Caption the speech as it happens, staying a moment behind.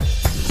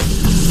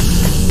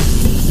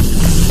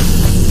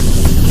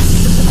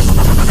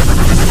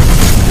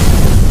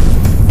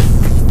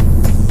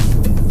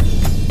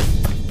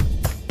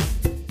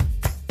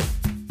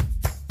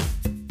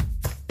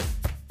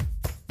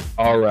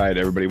right,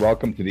 everybody.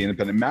 Welcome to the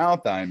Independent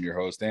Mouth. I'm your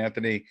host,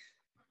 Anthony.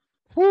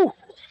 Whew,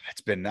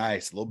 it's been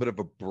nice. A little bit of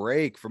a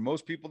break for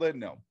most people that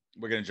know.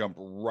 We're going to jump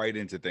right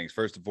into things.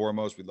 First and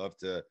foremost, we'd love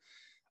to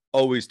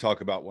always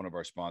talk about one of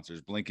our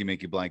sponsors, Blinky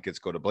Mickey Blankets.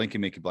 Go to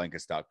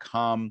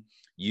blinkyminkeyblankets.com.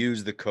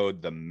 Use the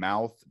code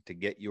THEMOUTH to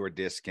get your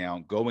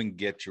discount. Go and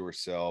get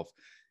yourself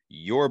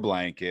your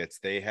blankets.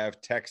 They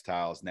have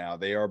textiles now.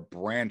 They are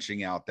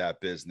branching out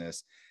that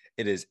business.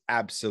 It is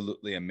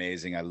absolutely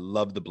amazing. I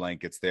love the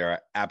blankets there. I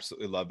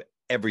absolutely love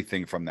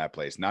everything from that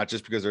place. Not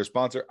just because they're a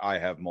sponsor. I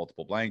have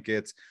multiple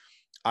blankets.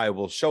 I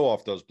will show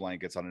off those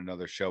blankets on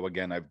another show.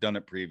 Again, I've done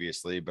it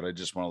previously, but I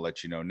just want to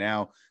let you know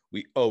now,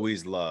 we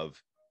always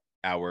love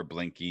our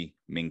Blinky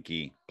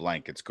Minky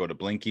blankets. Go to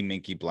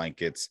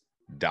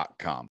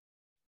blinkyminkeyblankets.com.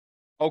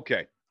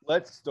 Okay,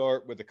 let's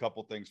start with a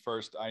couple things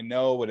first. I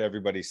know what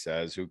everybody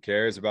says. Who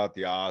cares about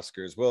the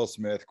Oscars? Will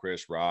Smith,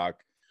 Chris Rock.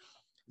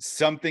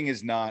 Something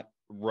is not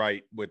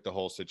right with the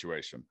whole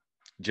situation.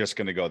 Just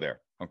going to go there.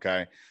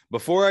 Okay.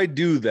 Before I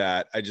do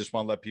that, I just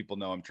want to let people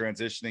know I'm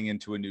transitioning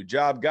into a new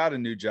job, got a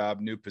new job,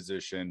 new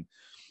position,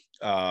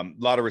 a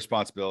lot of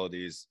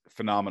responsibilities,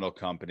 phenomenal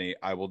company.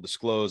 I will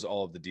disclose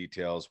all of the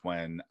details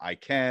when I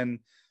can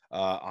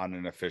on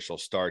an official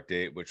start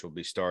date, which will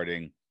be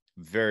starting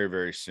very,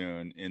 very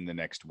soon in the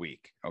next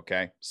week.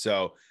 Okay.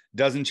 So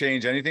doesn't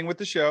change anything with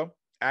the show.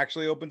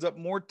 Actually opens up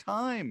more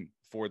time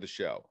for the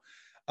show,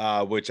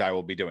 which I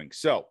will be doing.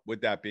 So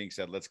with that being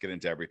said, let's get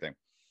into everything.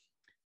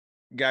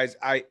 Guys,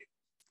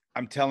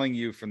 I'm telling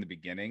you from the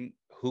beginning,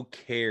 who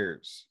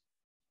cares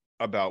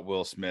about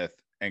Will Smith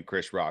and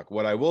Chris Rock?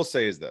 What I will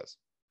say is this.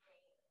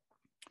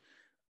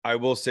 I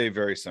will say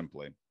very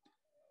simply,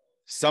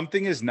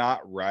 something is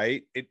not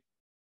right.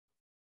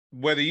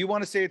 Whether you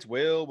want to say it's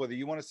Will, whether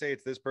you want to say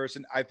it's this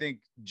person, I think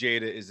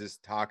Jada is as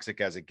toxic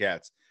as it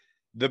gets.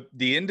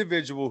 The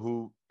individual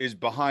who is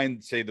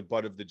behind, say, the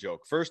butt of the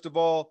joke. First of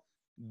all,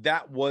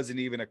 that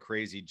wasn't even a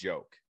crazy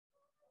joke.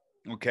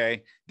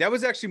 Okay. That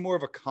was actually more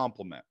of a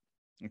compliment.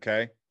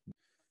 Okay.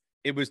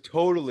 It was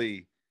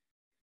totally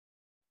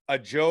a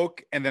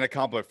joke and then a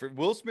compliment. For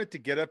Will Smith to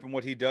get up and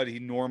what he did, he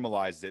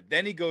normalized it.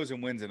 Then he goes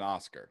and wins an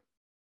Oscar.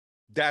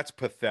 That's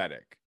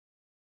pathetic.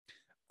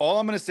 All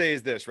I'm going to say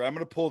is this, right? I'm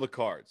going to pull the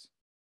cards.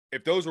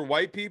 If those were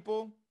white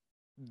people,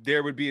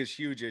 there would be a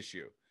huge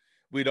issue.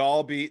 We'd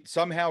all be,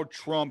 somehow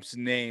Trump's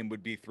name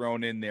would be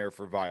thrown in there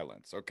for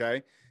violence.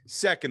 Okay.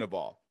 Second of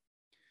all,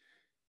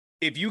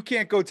 if you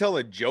can't go tell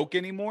a joke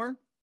anymore,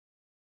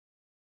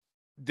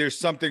 there's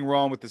something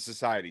wrong with the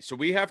society. So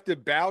we have to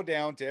bow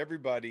down to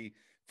everybody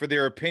for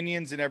their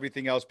opinions and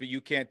everything else, but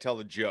you can't tell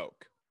a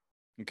joke.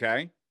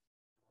 Okay.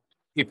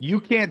 If you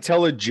can't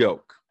tell a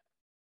joke,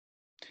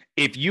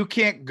 if you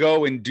can't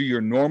go and do your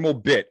normal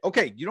bit,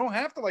 okay, you don't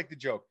have to like the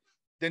joke,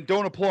 then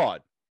don't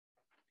applaud.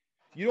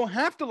 You don't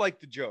have to like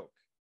the joke.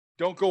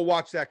 Don't go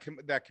watch that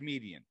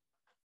comedian.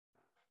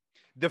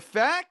 The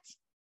fact,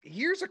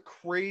 here's a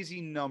crazy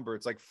number.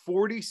 It's like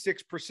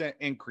 46%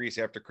 increase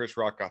after Chris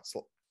Rock got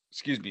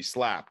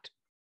slapped.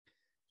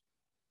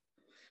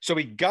 So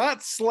he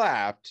got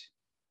slapped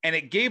and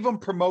it gave him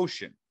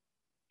promotion.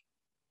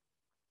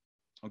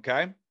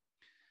 Okay.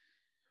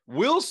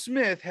 Will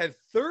Smith had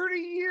 30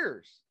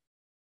 years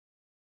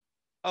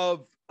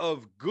of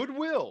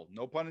goodwill,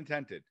 no pun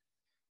intended.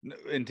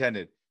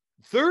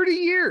 30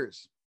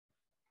 years,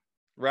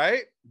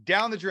 right?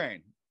 Down the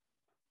drain.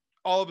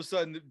 All of a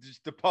sudden,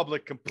 just the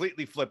public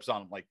completely flips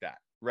on him like that,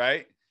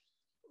 right?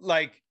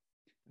 Like,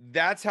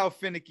 that's how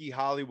finicky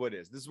Hollywood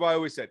is. This is why I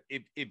always said,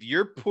 if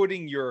you're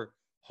putting your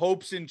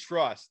hopes and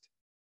trust,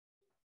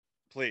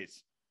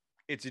 please,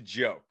 it's a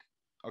joke,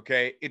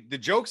 okay? The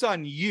joke's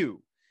on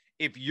you.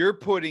 If you're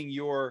putting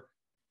your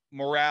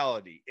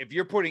morality, if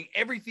you're putting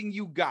everything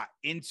you got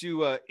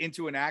into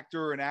an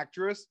actor or an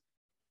actress,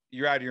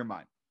 you're out of your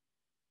mind.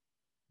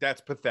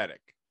 That's pathetic.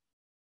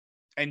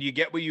 And you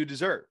get what you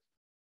deserve.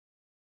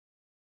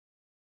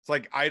 It's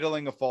like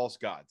idling a false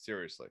god.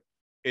 Seriously.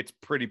 It's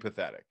pretty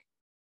pathetic.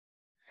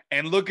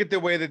 And look at the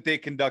way that they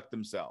conduct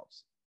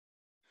themselves.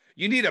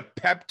 You need a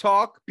pep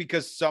talk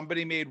because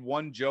somebody made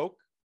one joke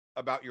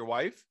about your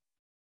wife?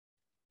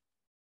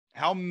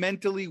 How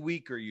mentally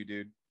weak are you,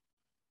 dude?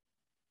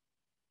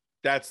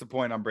 That's the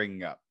point I'm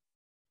bringing up.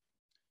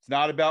 It's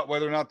not about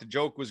whether or not the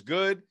joke was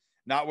good,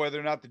 not whether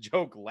or not the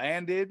joke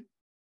landed.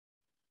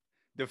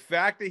 The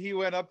fact that he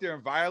went up there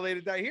and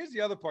violated that. Here's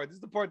the other part. This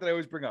is the part that I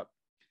always bring up.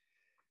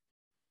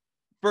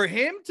 For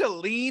him to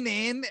lean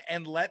in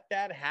and let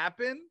that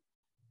happen,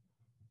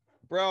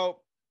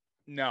 bro,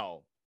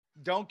 no.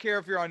 Don't care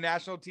if you're on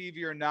national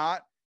TV or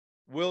not.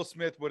 Will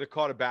Smith would have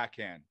caught a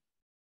backhand.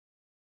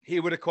 He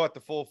would have caught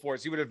the full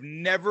force. He would have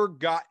never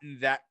gotten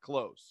that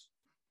close.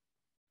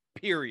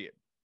 Period.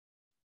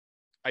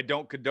 I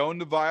don't condone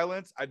the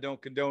violence. I don't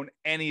condone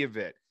any of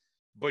it.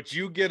 But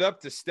you get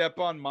up to step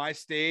on my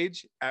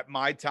stage at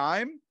my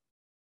time?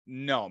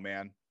 No,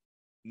 man.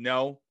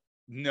 No.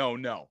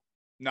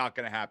 Not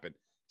going to happen.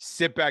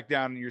 Sit back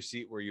down in your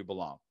seat where you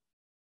belong.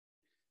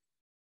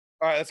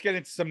 All right, let's get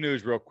into some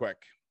news real quick.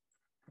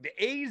 The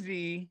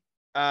AZ,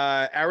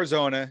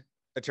 Arizona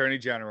Attorney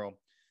General,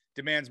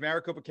 demands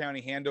Maricopa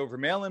County hand over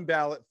mail-in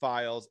ballot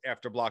files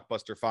after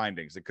blockbuster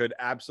findings. It could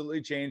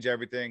absolutely change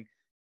everything.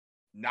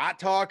 Not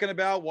talking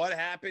about what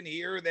happened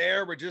here or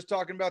there. We're just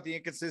talking about the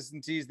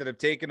inconsistencies that have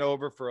taken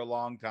over for a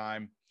long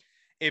time.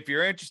 If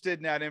you're interested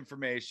in that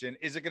information,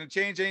 is it going to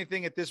change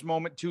anything at this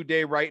moment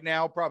today, right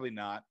now? Probably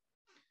not.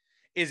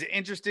 Is it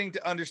interesting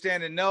to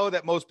understand and know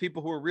that most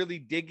people who are really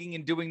digging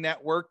and doing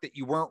that work, that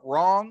you weren't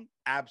wrong?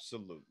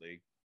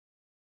 Absolutely.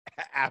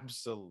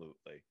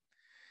 Absolutely.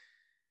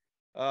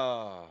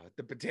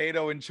 The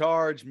potato in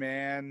charge,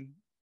 man.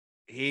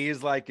 He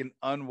is like an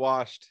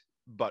unwashed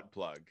butt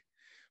plug.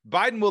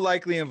 Biden will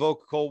likely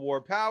invoke Cold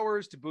War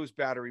powers to boost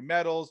battery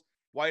metals.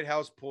 White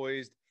House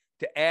poised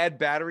to add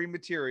battery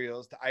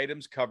materials to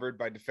items covered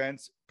by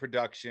Defense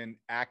Production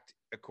Act,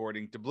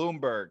 according to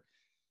Bloomberg.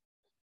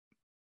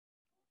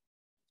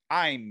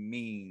 I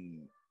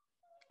mean,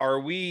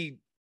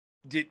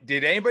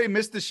 did anybody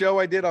miss the show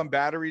I did on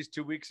batteries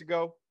 2 weeks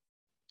ago?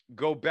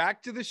 Go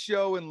back to the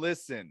show and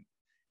listen.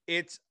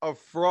 It's a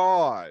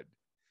fraud.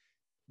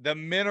 The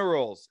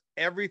minerals,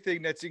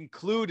 everything that's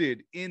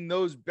included in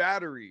those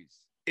batteries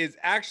is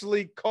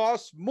actually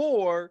costs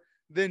more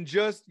than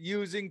just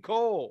using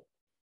coal.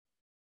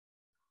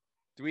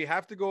 Do we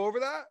have to go over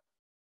that?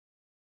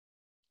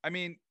 I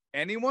mean,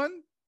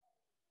 anyone?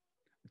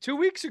 2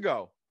 weeks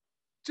ago,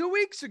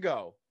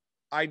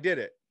 I did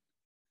it.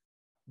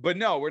 But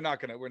no, we're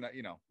not,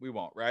 we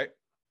won't, right?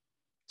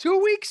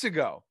 2 weeks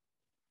ago.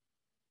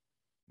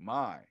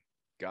 My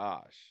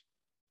gosh.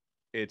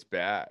 It's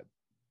bad.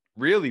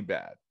 Really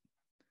bad.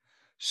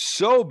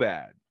 So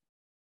bad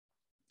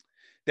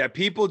that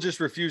people just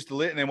refuse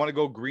to and they want to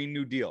go Green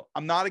New Deal.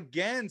 I'm not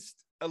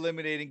against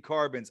eliminating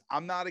carbons.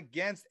 I'm not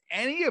against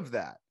any of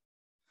that.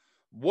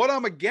 What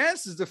I'm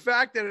against is the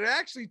fact that it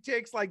actually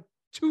takes like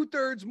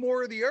 2/3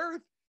 more of the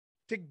earth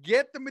to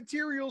get the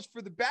materials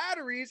for the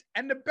batteries,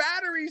 and the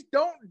batteries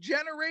don't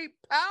generate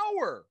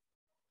power.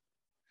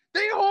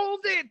 They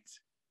hold it.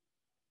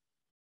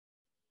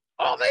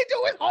 All they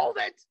do is hold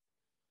it.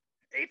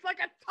 It's like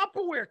a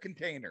Tupperware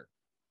container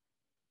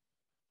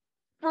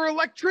for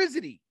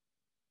electricity.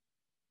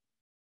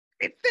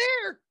 It's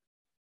there.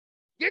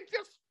 You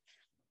just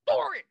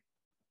store it.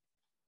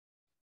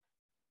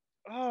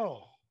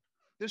 Oh,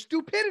 the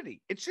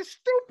stupidity. It's just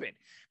stupid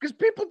because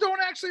people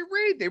don't actually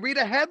read. They read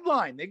a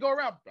headline. They go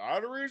around,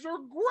 batteries are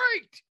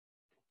great.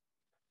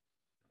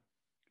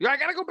 I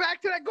got to go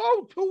back to that.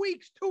 Go 2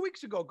 weeks. 2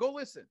 weeks ago. Go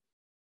listen.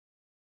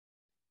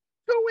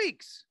 2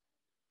 weeks.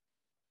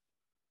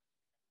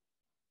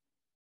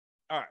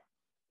 All right.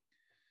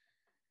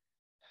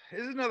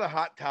 This is another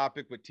hot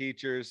topic with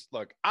teachers.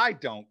 Look, I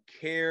don't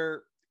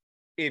care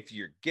if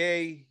you're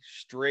gay,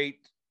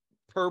 straight,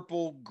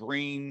 purple,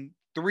 green,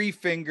 3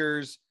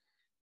 fingers,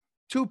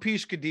 2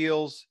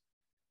 Pishkadeels,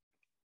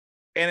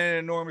 and an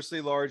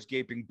enormously large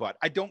gaping butt.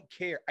 I don't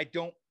care. I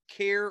don't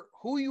care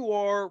who you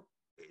are,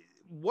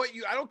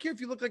 I don't care if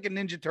you look like a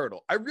Ninja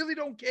Turtle. I really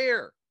don't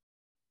care.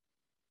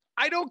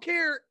 I don't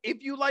care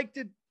if you like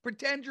to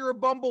pretend you're a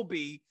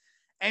bumblebee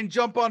and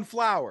jump on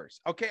flowers.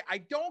 Okay, I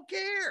don't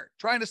care.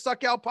 Trying to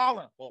suck out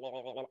pollen.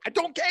 I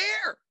don't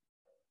care.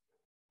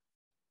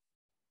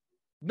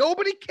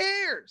 Nobody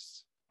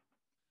cares.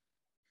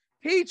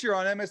 Teacher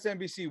on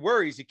MSNBC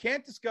worries he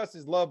can't discuss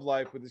his love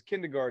life with his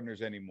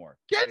kindergartners anymore.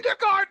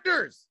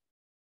 Kindergartners!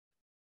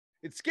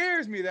 It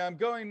scares me that I'm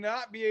going to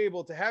not be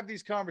able to have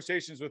these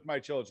conversations with my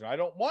children. I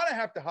don't want to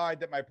have to hide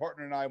that my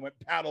partner and I went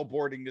paddle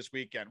boarding this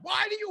weekend.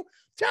 Why are you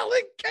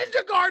telling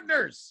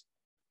kindergartners?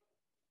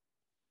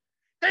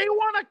 They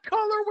want to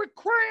color with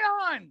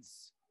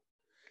crayons.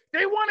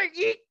 They want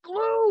to eat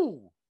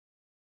glue.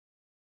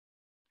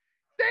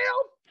 They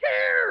don't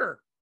care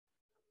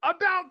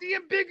about the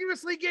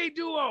ambiguously gay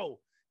duo.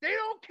 They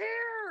don't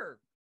care.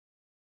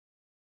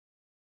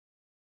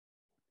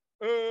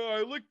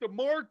 I licked the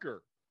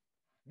marker.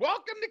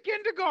 Welcome to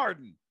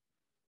kindergarten.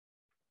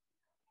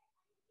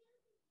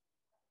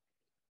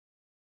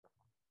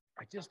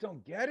 I just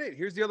don't get it.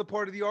 Here's the other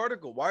part of the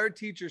article. Why are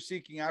teachers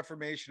seeking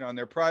affirmation on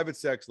their private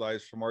sex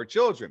lives from our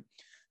children?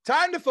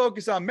 Time to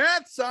focus on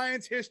math,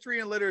 science, history,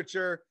 and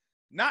literature,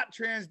 not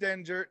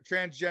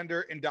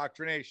transgender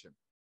indoctrination.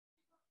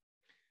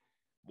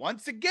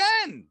 Once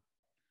again,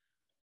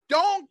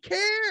 don't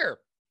care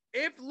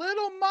if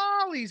little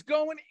Molly's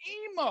going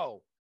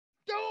emo.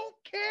 Don't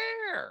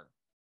care.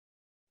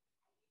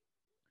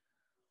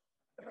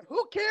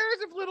 Who cares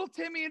if little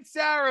Timmy and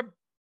Sarah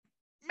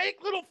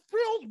make little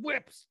frilled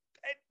whips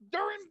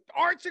during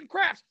arts and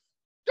crafts?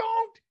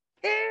 Don't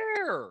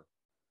care.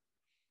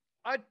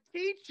 A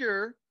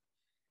teacher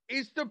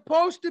is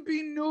supposed to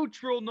be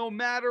neutral no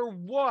matter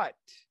what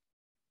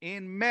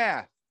in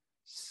math,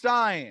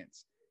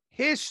 science,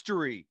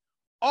 history,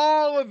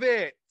 all of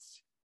it.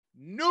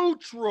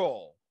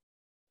 Neutral.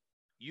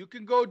 You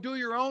can go do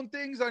your own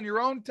things on your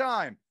own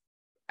time.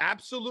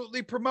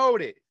 Absolutely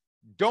promote it.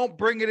 Don't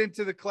bring it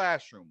into the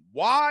classroom.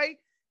 Why?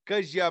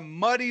 Because you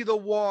muddy the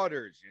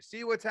waters. You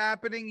see what's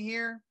happening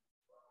here?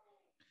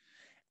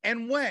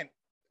 And when,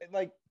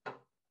 like,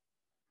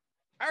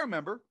 I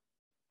remember,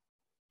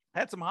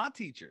 had some hot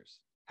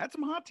teachers, Had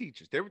some hot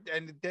teachers.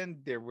 And then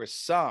there were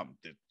some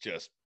that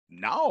just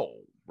no,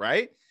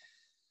 right?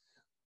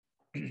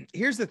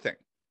 Here's the thing.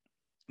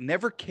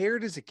 Never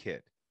cared as a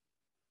kid.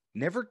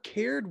 Never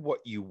cared what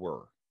you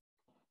were.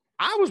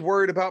 I was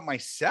worried about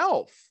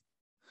myself.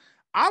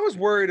 I was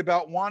worried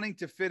about wanting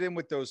to fit in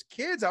with those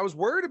kids. I was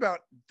worried about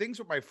things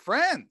with my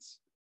friends.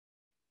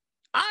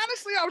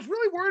 Honestly, I was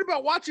really worried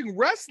about watching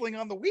wrestling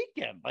on the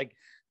weekend. Like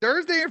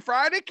Thursday and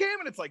Friday came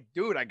and it's like,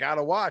 dude, I got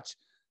to watch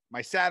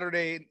my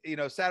Saturday,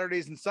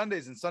 Saturdays and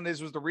Sundays. And Sundays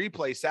was the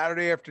replay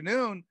Saturday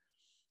afternoon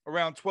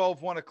around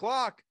 12, 1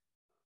 o'clock.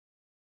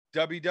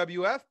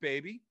 WWF,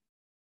 baby.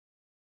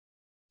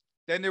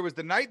 Then there was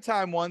the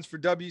nighttime ones for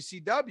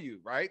WCW,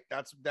 right?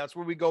 That's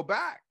where we go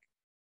back.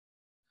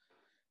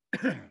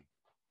 I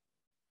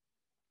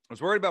was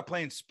worried about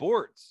playing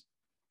sports.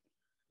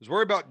 I was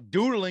worried about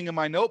doodling in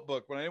my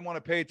notebook when I didn't want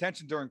to pay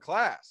attention during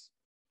class.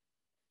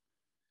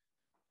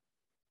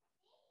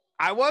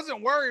 I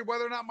wasn't worried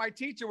whether or not my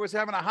teacher was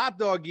having a hot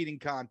dog eating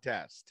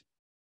contest.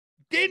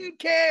 Didn't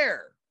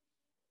care.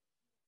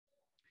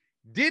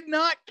 Did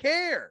not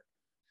care.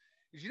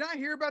 Did you not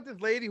hear about this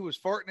lady who was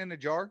farting in a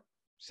jar,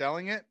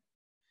 selling it?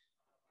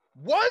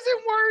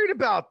 Wasn't worried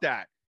about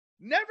that.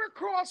 Never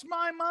crossed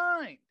my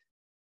mind.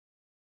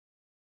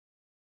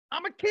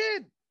 I'm a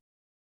kid.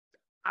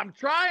 I'm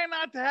trying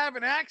not to have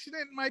an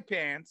accident in my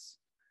pants.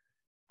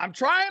 I'm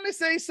trying to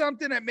say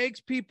something that makes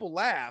people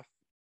laugh.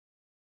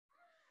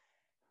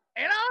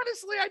 And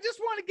honestly, I just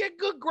want to get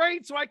good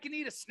grades so I can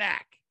eat a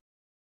snack.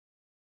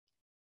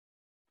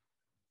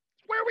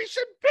 It's where we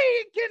should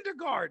be in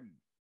kindergarten.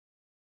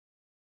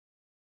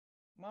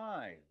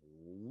 My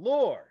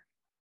Lord.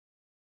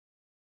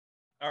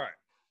 All right.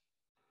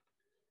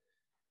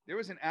 There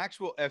was an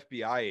actual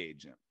FBI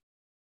agent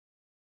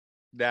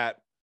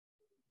that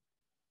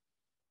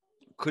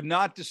could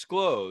not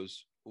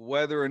disclose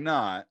whether or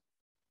not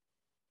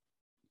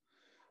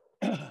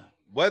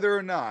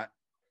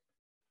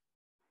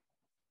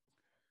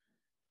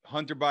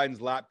Hunter Biden's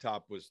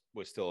laptop was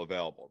still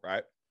available,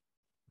 right?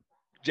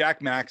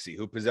 Jack Maxey,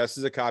 who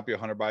possesses a copy of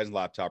Hunter Biden's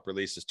laptop,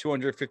 releases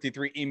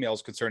 253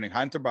 emails concerning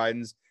Hunter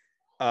Biden's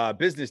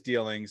business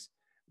dealings,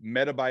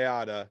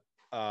 Metabiota,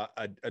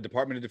 a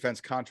Department of Defense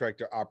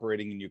contractor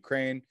operating in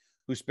Ukraine,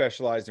 who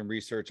specialized in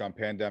research on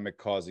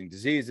pandemic-causing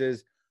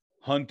diseases.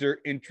 Hunter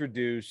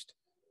introduced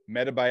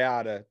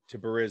Metabiota to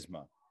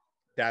Burisma.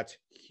 That's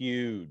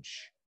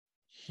huge.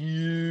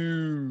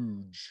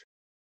 Huge.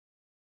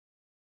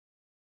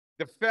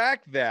 The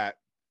fact that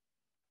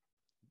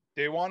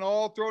they want to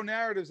all throw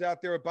narratives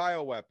out there of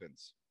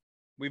bioweapons.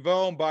 We've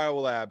owned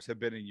biolabs have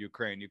been in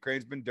Ukraine.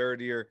 Ukraine's been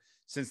dirtier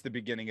since the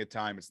beginning of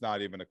time. It's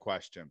not even a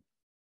question.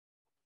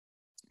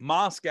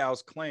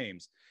 Moscow's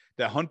claims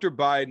that Hunter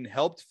Biden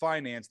helped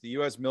finance the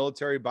U.S.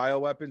 military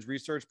bioweapons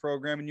research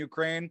program in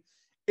Ukraine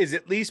is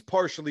at least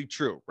partially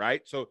true,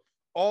 right? So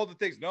all the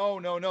things, no,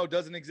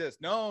 doesn't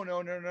exist. No,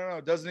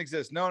 doesn't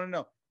exist.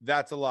 No.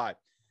 That's a lie.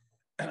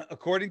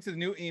 According to the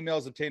new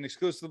emails obtained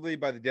exclusively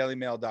by the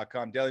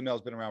dailymail.com, Daily Mail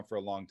has been around for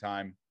a long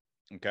time.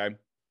 Okay.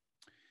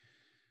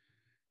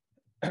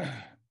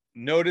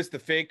 Notice the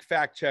fake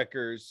fact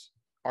checkers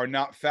are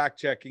not fact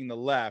checking the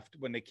left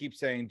when they keep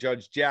saying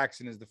Judge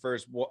Jackson is the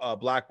first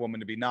black woman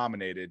to be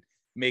nominated,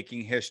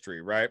 making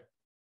history, right?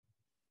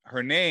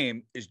 Her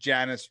name is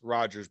Janice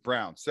Rogers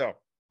Brown. So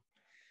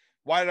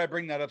why did I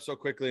bring that up so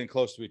quickly and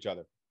close to each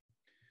other?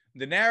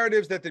 The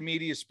narratives that the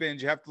media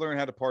spins, you have to learn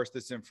how to parse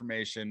this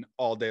information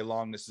all day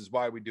long. This is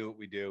why we do what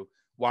we do,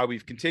 why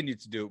we've continued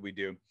to do what we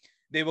do.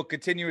 They will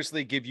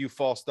continuously give you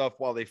false stuff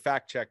while they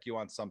fact check you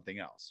on something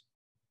else.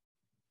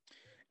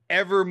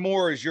 Ever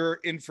more is your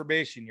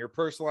information, your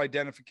personal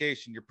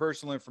identification, your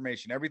personal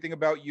information, everything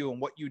about you and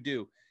what you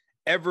do.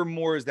 Ever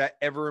more is that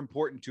ever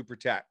important to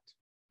protect.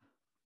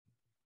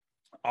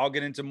 I'll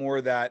get into more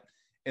of that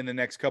in the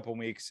next couple of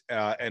weeks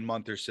and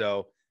month or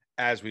so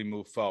as we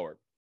move forward.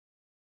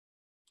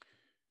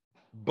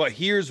 But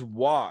here's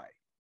why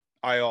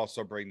I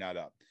also bring that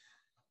up.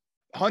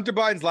 Hunter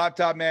Biden's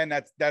laptop, man,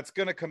 that's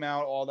going to come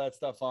out, all that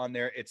stuff on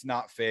there. It's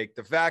not fake.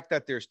 The fact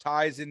that there's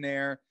ties in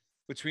there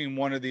between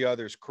one or the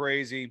other is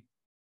crazy.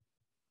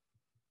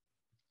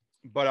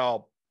 But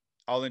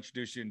I'll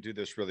introduce you and do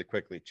this really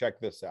quickly. Check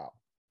this out.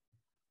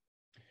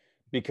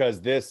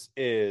 Because this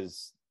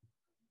is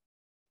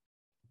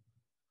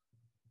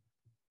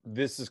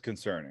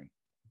concerning.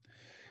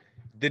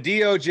 The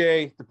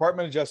DOJ,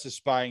 Department of Justice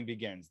spying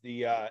begins.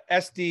 The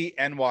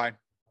SDNY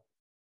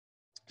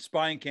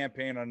spying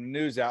campaign on a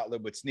news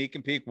outlet would sneak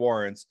and peek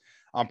warrants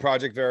on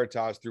Project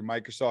Veritas through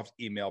Microsoft's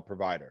email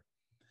provider,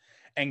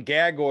 and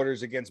gag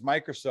orders against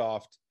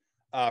Microsoft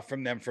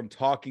from them from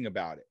talking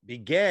about it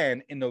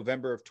began in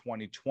November of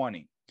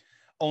 2020,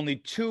 only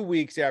 2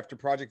 weeks after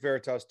Project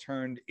Veritas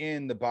turned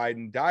in the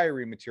Biden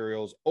diary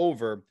materials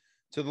over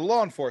to the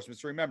law enforcement.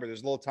 So remember,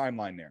 there's a little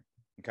timeline there,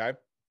 okay?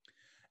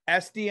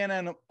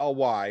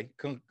 SDNY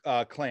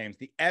claims,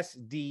 the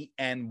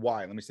SDNY,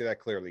 let me say that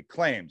clearly,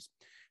 claims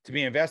to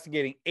be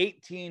investigating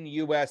 18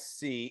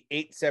 USC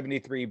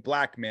 873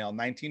 blackmail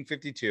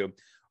 1952,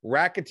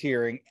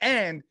 racketeering,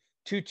 and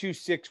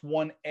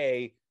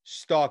 2261A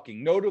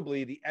stalking.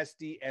 Notably, the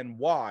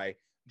SDNY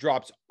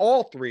drops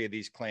all three of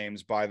these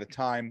claims by the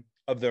time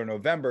of their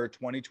November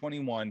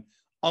 2021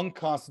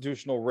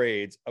 unconstitutional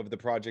raids of the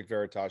Project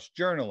Veritas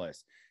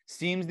journalists.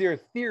 Seems their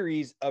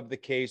theories of the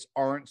case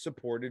aren't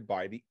supported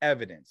by the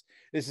evidence.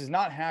 This is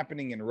not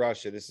happening in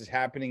Russia. This is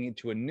happening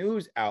to a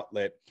news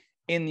outlet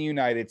in the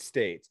United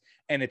States.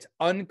 And it's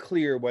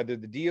unclear whether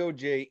the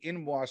DOJ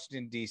in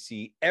Washington,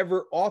 D.C.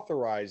 ever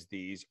authorized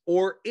these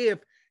or if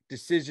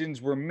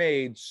decisions were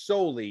made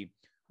solely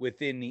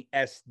within the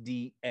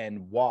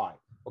SDNY.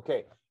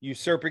 Okay,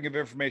 usurping of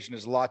information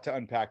is a lot to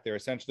unpack there.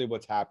 Essentially,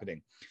 what's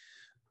happening.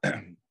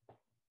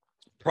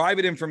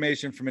 Private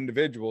information from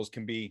individuals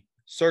can be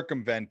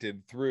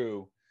circumvented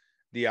through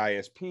the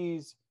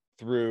ISPs,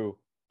 through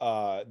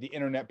the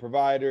internet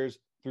providers,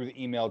 through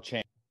the email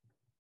chain.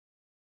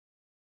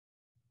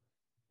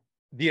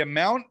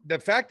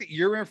 The fact that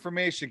your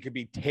information can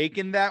be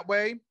taken that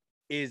way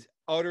is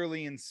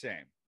utterly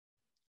insane.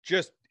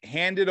 Just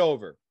hand it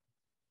over.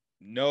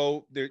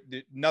 No, there's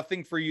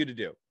nothing for you to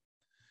do.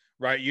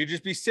 Right? You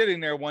just be sitting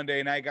there one day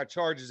and I got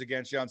charges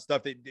against you on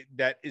stuff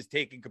that is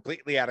taken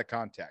completely out of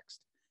context.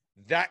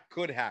 That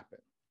could happen.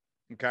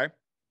 Okay?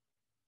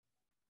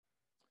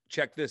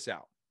 Check this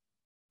out.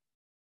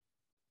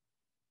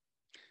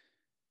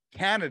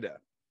 Canada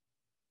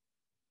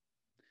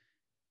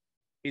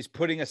is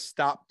putting a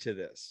stop to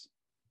this.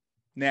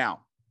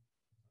 Now,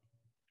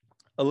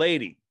 a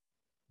lady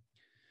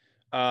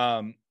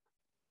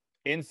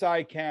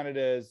inside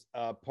Canada's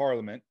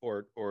parliament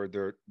or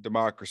their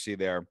democracy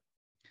there,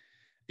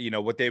 you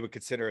know, what they would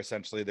consider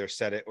essentially their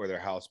Senate or their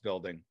House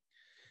building.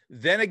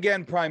 Then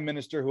again, Prime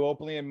Minister who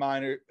openly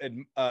admires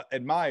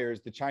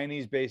the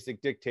Chinese basic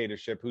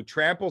dictatorship, who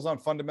tramples on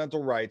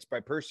fundamental rights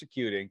by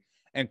persecuting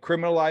and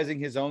criminalizing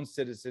his own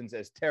citizens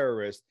as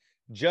terrorists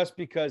just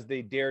because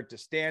they dared to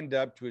stand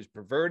up to his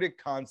perverted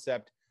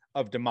concept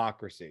of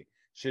democracy,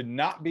 should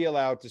not be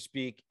allowed to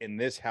speak in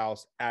this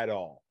house at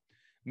all.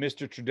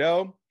 Mr.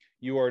 Trudeau,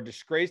 you are a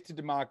disgrace to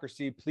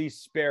democracy. Please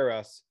spare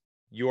us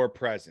your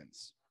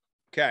presence.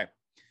 Okay.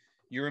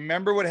 You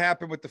remember what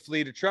happened with the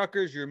fleet of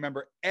truckers. You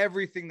remember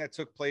everything that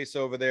took place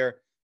over there.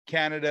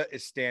 Canada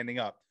is standing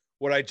up.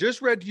 What I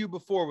just read to you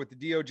before with the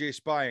DOJ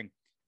spying,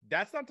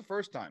 that's not the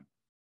first time.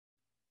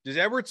 Does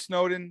Edward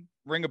Snowden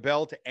ring a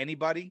bell to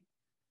anybody?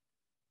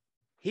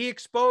 He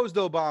exposed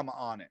Obama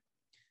on it.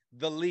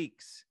 The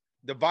leaks,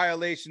 the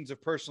violations of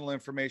personal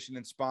information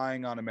and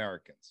spying on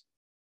Americans.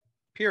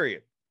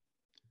 Period.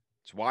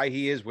 It's why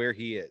he is where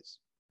he is.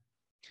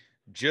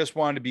 Just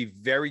wanted to be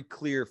very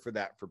clear for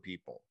that for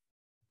people.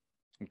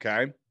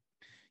 Okay?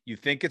 You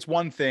think it's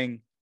one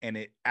thing, and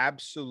it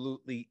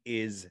absolutely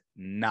is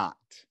not.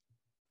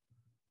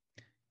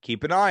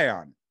 Keep an eye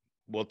on it.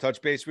 We'll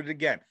touch base with it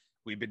again.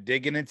 We've been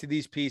digging into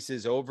these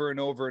pieces over and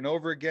over and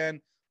over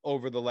again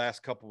over the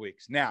last couple of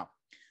weeks. Now,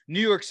 New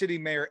York City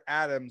Mayor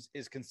Adams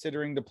is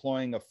considering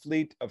deploying a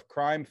fleet of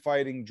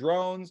crime-fighting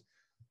drones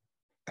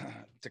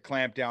to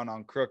clamp down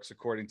on crooks,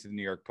 according to the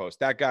New York Post.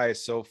 That guy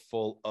is so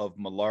full of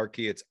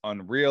malarkey. It's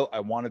unreal. I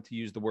wanted to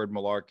use the word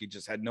malarkey,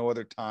 just had no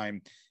other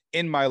time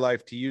in my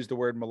life to use the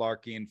word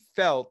malarkey and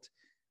felt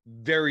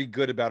very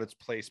good about its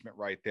placement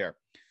right there.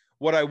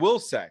 What I will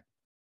say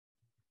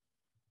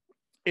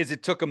is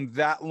it took him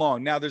that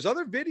long. Now, there's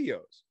other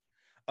videos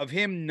of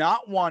him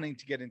not wanting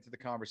to get into the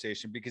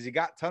conversation because he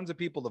got tons of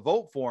people to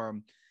vote for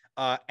him,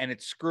 and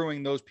it's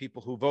screwing those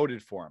people who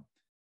voted for him.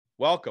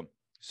 Welcome.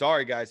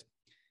 Sorry, guys.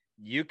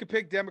 You could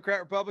pick Democrat,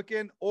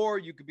 Republican, or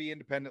you could be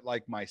independent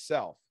like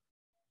myself.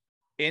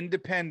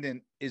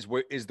 Independent is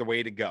the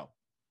way to go.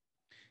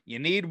 You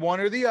need one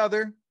or the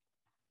other.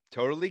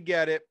 Totally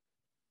get it.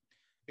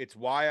 It's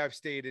why I've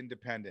stayed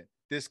independent.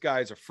 This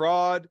guy's a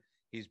fraud.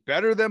 He's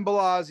better than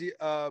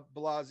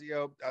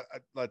Blasio.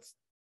 Let's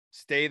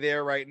stay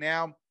there right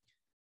now.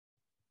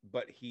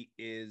 But he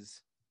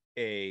is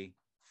a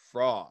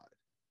fraud.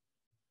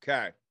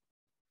 Okay.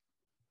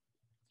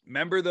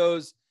 Remember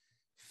those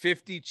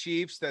 50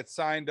 chiefs that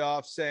signed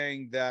off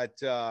saying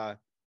that,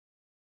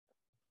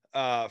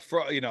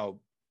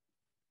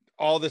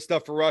 all this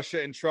stuff for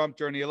Russia and Trump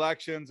during the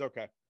elections?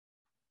 Okay.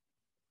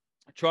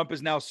 Trump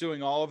is now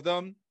suing all of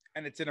them,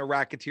 and it's in a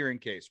racketeering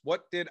case.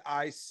 What did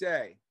I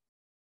say?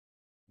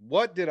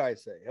 What did I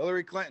say?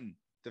 Hillary Clinton,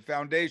 the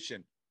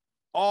foundation,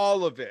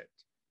 all of it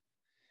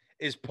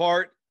is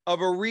part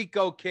of a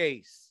RICO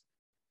case.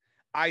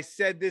 I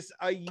said this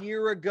a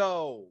year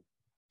ago.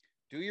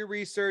 Do your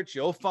research.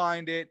 You'll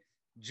find it.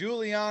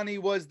 Giuliani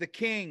was the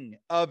king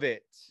of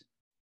it.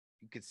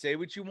 You could say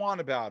what you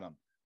want about him.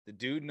 The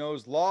dude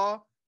knows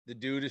law. The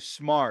dude is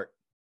smart.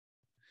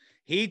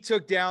 He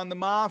took down the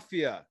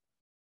mafia.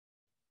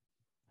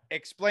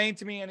 Explain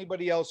to me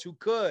anybody else who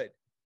could.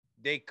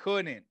 They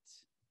couldn't.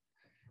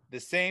 The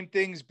same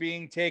thing's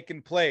being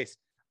taken place.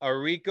 A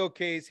RICO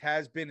case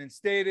has been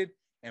instated,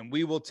 and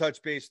we will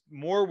touch base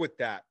more with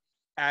that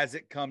as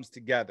it comes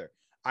together.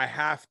 I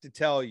have to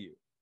tell you,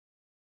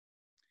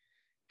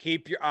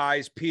 keep your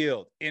eyes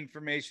peeled.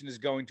 Information is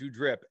going to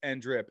drip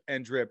and drip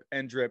and drip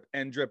and drip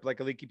and drip like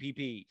a leaky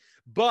pee-pee.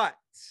 But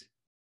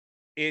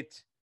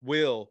It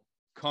will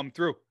come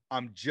through.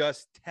 I'm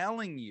just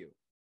telling you.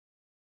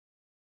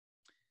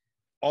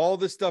 All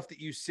the stuff that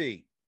you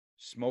see,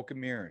 smoke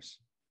and mirrors.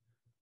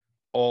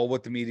 All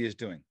what the media is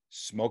doing,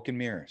 smoke and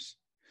mirrors.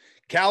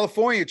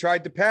 California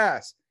tried to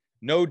pass.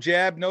 No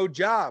jab, no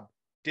job.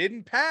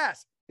 Didn't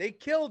pass. They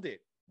killed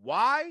it.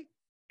 Why?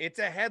 It's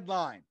a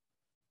headline.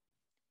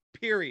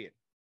 Period.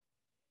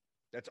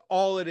 That's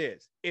all it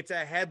is. It's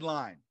a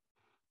headline.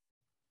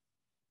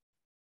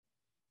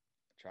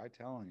 I tried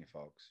telling you,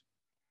 folks.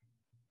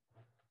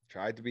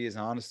 Tried to be as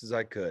honest as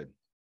I could.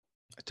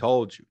 I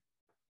told you.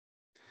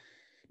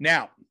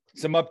 Now,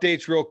 some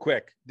updates real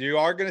quick. You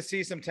are going to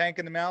see some Tank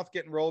in the Mouth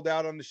getting rolled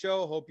out on the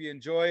show. Hope you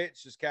enjoy it.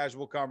 It's just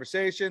casual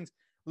conversations.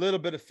 A little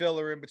bit of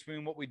filler in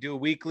between what we do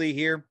weekly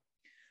here.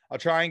 I'll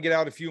try and get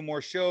out a few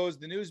more shows.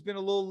 The news has been a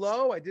little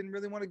low. I didn't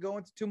really want to go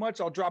into too much.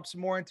 I'll drop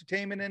some more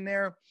entertainment in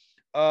there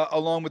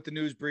along with the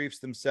news briefs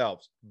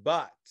themselves.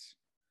 But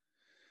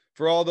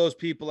for all those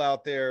people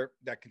out there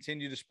that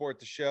continue to support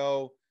the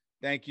show,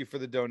 thank you for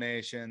the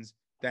donations.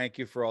 Thank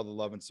you for all the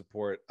love and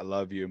support. I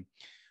love you.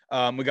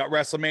 We got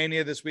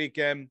WrestleMania this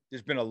weekend.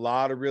 There's been a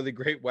lot of really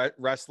great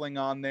wrestling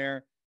on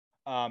there.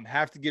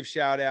 Have to give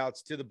shout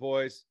outs to the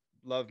boys.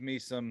 Love me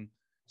some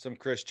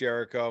Chris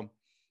Jericho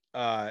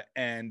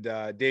and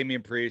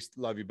Damian Priest.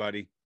 Love you,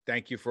 buddy.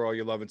 Thank you for all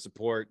your love and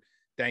support.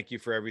 Thank you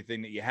for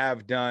everything that you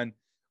have done.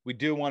 We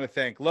do want to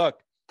thank, look,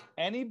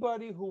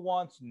 anybody who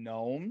wants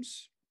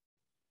gnomes,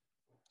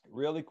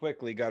 really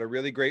quickly, got a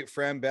really great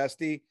friend,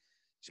 Bestie.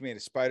 She made a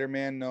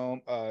Spider-Man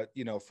gnome,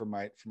 for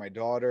my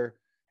daughter.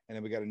 And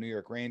then we got a New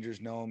York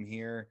Rangers gnome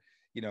here,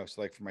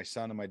 so like for my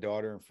son and my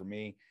daughter and for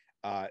me.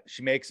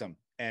 She makes them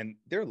and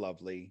they're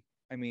lovely.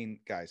 I mean,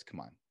 guys, come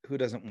on. Who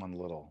doesn't want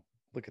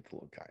look at the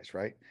little guys,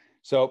 right?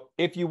 So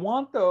if you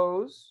want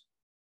those,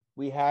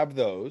 we have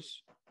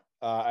those.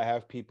 I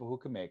have people who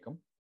can make them.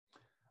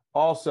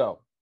 Also,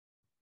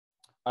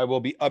 I will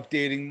be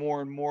updating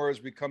more and more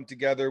as we come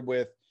together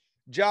with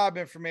job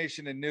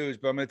information and news.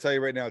 But I'm going to tell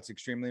you right now, it's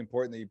extremely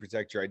important that you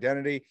protect your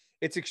identity.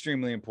 It's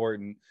extremely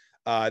important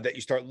that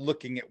you start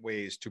looking at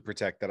ways to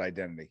protect that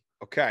identity.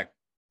 Okay.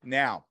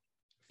 Now,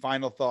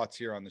 final thoughts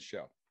here on the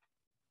show.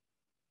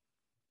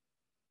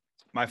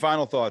 My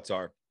final thoughts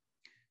are,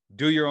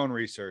 do your own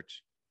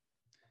research.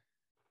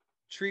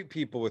 Treat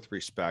people with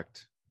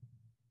respect.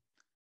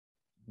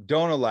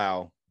 Don't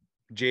allow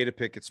Jada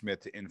Pinkett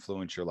Smith to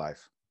influence your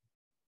life.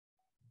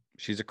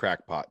 She's a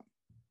crackpot.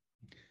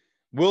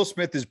 Will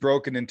Smith is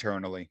broken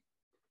internally,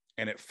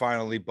 and it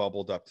finally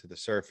bubbled up to the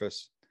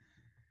surface.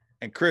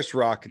 And Chris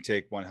Rock can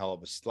take one hell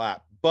of a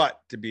slap. But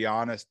to be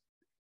honest,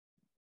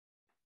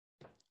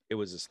 it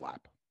was a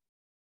slap.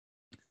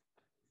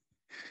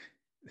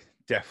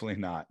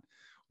 Definitely not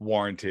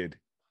warranted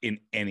in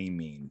any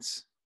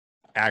means.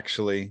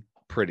 Actually,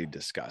 pretty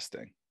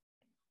disgusting.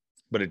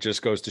 But it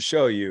just goes to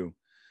show you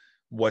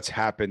what's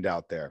happened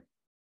out there.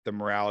 The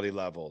morality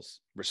levels,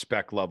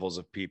 respect levels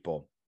of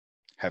people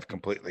have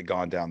completely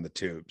gone down the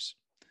tubes.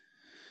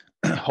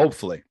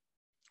 Hopefully,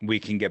 we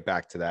can get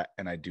back to that.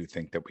 And I do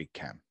think that we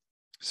can.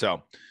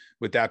 So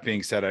with that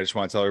being said, I just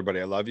want to tell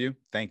everybody I love you.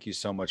 Thank you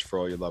so much for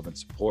all your love and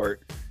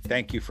support.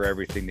 Thank you for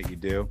everything that you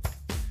do.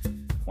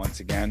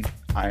 Once again,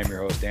 I am your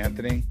host,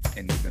 Anthony,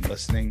 and you've been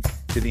listening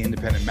to The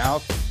Independent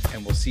Mouth,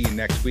 and we'll see you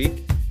next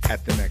week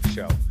at the next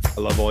show.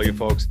 I love all you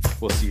folks.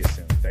 We'll see you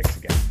soon. Thanks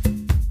again.